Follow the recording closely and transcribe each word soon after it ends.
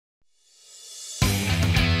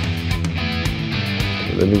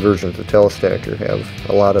the new versions of TeleStacker have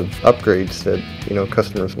a lot of upgrades that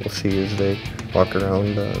customers will see as they walk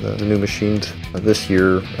around the new machines. This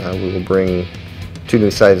year we will bring two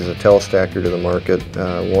new sizes of TeleStacker to the market,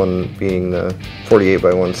 one being the 48 by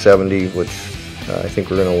 170, which I think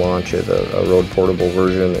we're going to launch as a road portable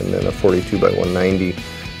version, and then a 42 by 190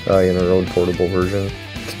 in a road portable version.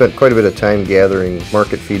 Spent quite a bit of time gathering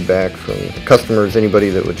market feedback from customers, anybody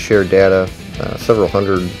that would share data, several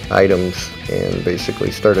hundred items, and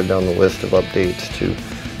basically started down the list of updates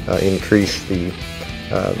to increase the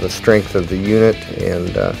strength of the unit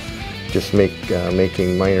and just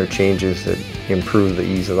making minor changes that improve the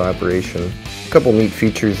ease of operation. A couple neat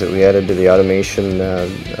features that we added to the automation,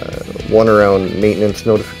 one around maintenance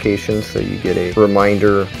notifications, so you get a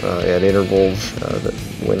reminder at intervals that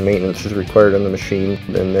when maintenance is required on the machine,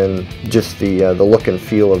 and then just the look and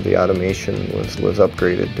feel of the automation was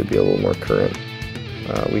upgraded to be a little more current.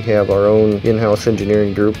 We have our own in-house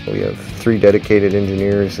engineering group. We have 3 dedicated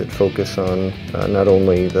engineers that focus on not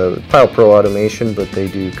only the PilePro automation, but they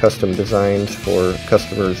do custom designs for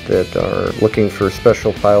customers that are looking for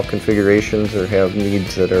special pile configurations or have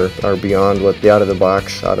needs that are beyond what the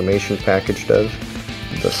out-of-the-box automation package does.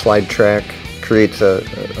 The slide track creates a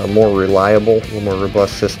more reliable, more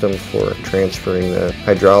robust system for transferring the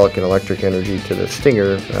hydraulic and electric energy to the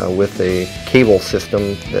stinger with a cable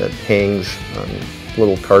system that hangs on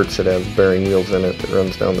little carts that have bearing wheels in it that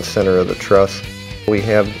runs down the center of the truss. We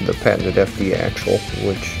have the patented FD axle,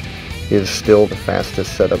 which is still the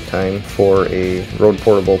fastest setup time for a road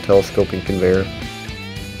portable telescoping conveyor.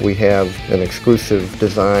 We have an exclusive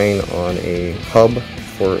design on a hub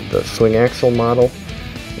for the swing axle model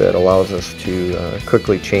that allows us to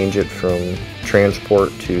quickly change it from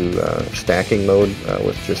transport to stacking mode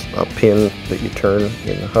with just a pin that you turn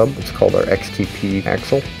in the hub. It's called our XTP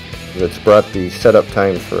axle. That's brought the setup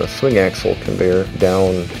time for a swing axle conveyor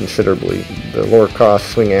down considerably. The lower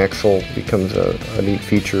cost swing axle becomes a neat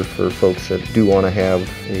feature for folks that do want to have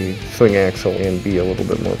a swing axle and be a little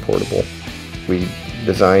bit more portable. We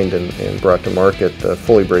designed and brought to market the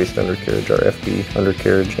fully braced undercarriage, our FD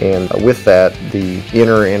undercarriage, and with that the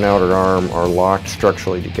inner and outer arm are locked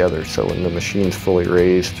structurally together, so when the machine's fully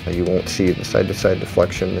raised you won't see the side-to-side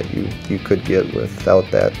deflection that you could get without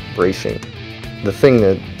that bracing. The thing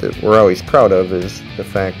that we're always proud of is the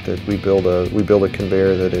fact that we build a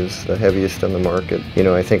conveyor that is the heaviest on the market.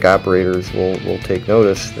 I think operators will take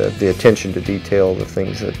notice that the attention to detail, the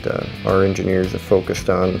things that our engineers have focused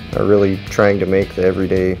on, are really trying to make the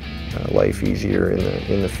everyday life easier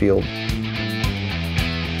in the field.